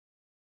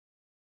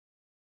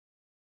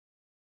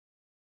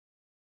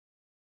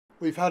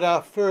We've had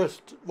our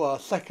first, well,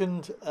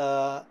 second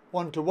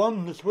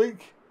one-to-one this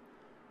week.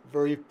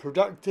 Very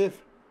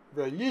productive,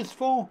 very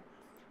useful,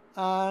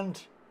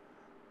 and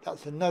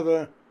that's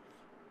another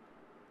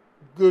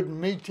good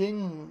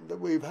meeting that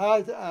we've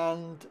had,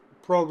 and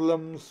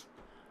problems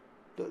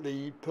that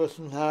the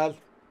person had,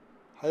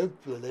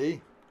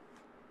 hopefully,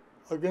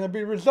 are going to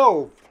be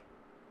resolved.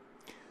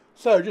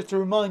 So just to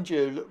remind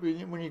you that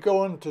when you go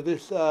onto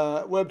this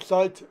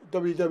website,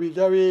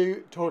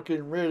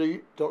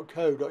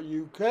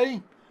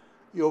 www.talkinreally.co.uk,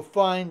 you'll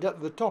find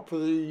at the top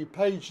of the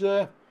page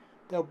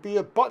there'll be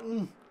a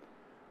button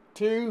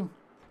to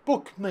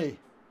book me.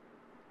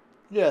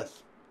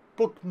 Yes,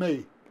 book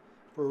me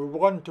for a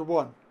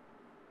one-to-one.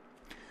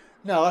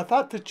 Now I've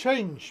had to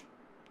change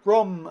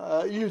from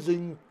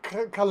using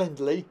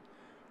Calendly.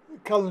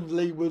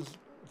 Calendly was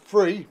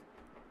free,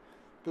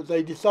 but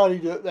they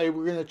decided that they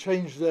were going to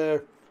change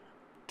their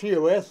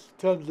TOS,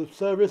 Terms of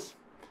Service.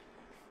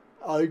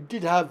 I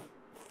did have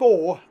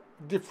 4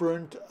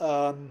 different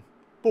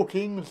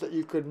bookings that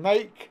you could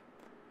make,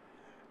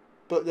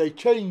 but they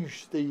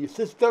changed the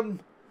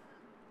system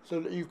so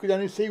that you could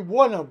only see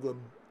one of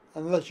them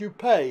unless you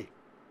pay.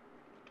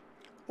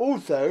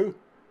 Also,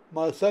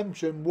 my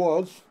assumption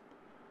was,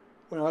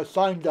 when I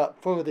signed up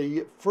for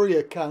the free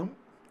account,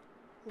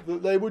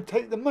 that they would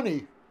take the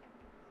money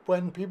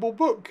when people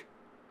book.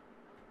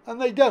 And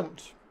they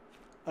don't,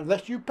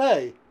 unless you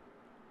pay.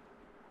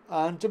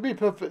 And to be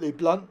perfectly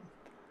blunt,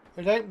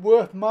 it ain't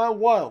worth my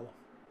while.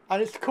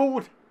 And it's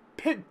called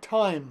Pick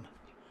Time.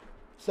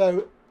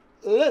 So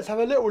let's have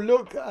a little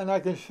look, and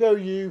I can show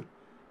you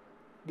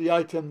the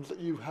items that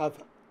you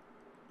have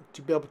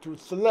to be able to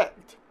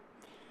select.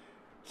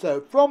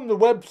 So from the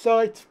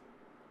website,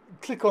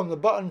 click on the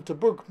button to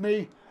book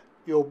me.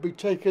 You'll be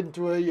taken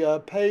to a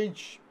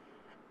page,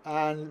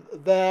 and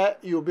there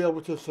you'll be able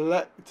to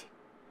select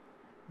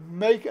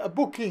make a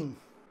booking.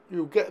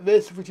 You'll get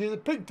this, which is the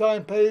Pick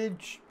Time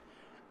page,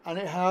 and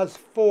it has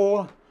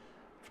 4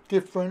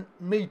 different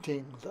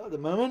meetings at the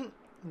moment.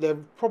 There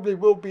probably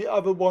will be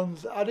other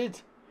ones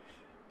added,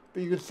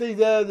 but you can see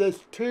there's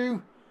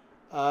 2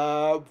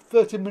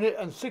 30-minute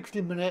and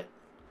 60-minute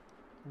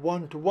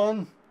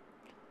one-to-one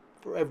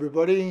for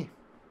everybody,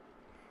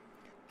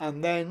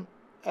 and then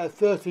a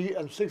 30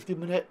 and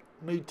 60-minute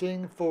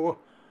meeting for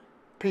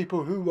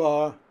people who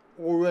are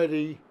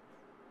already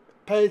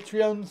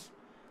Patreons,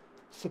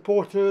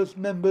 supporters,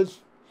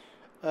 members,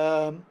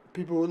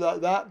 people like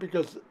that,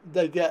 because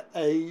they get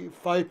a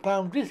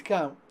 £5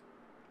 discount.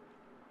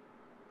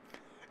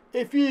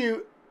 If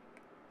you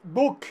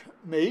book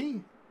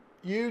me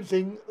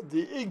using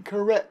the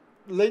incorrect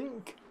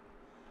link,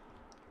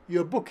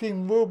 your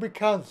booking will be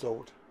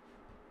cancelled.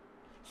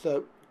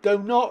 So do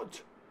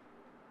not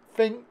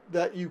think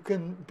that you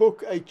can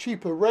book a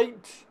cheaper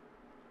rate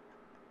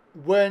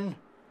when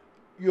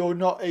you're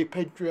not a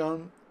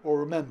Patreon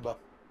or a member.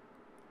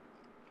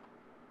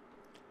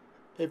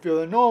 If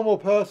you're a normal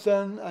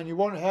person and you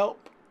want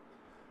help,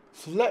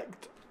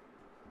 select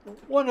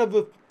one of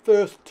the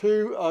first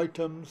 2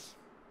 items.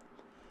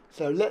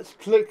 So let's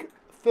click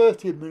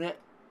 30-minute.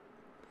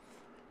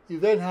 You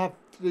then have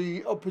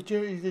the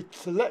opportunity to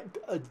select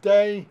a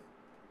day.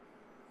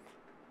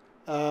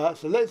 So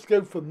let's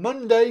go for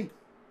Monday.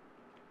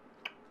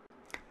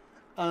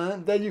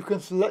 And then you can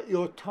select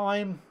your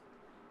time.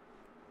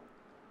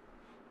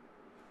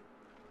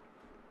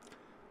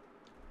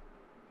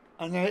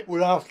 And then it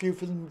will ask you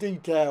for some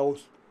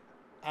details,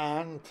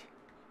 and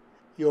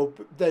you'll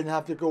then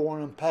have to go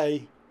on and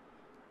pay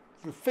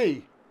the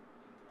fee.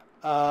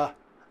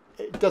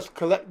 It does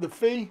collect the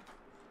fee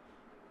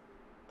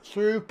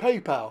through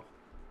PayPal.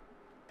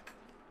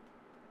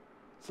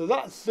 So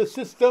that's the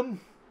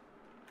system.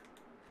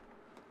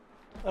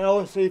 And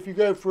obviously if you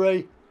go for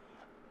a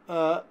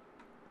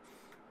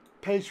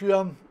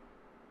Patreon,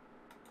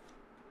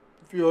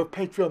 if you're a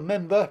Patreon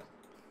member,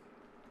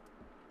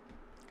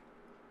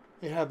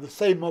 you have the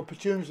same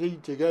opportunity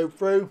to go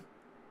through,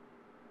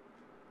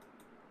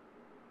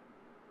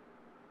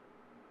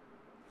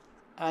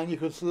 and you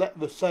can select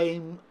the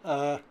same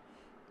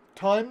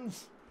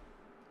times,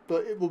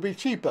 but it will be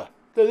cheaper.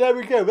 So there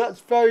we go.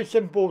 That's very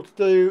simple to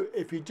do.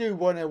 If you do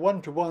want a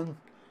one-to-one,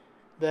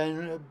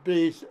 then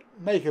please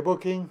make a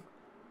booking,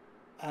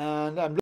 and I'm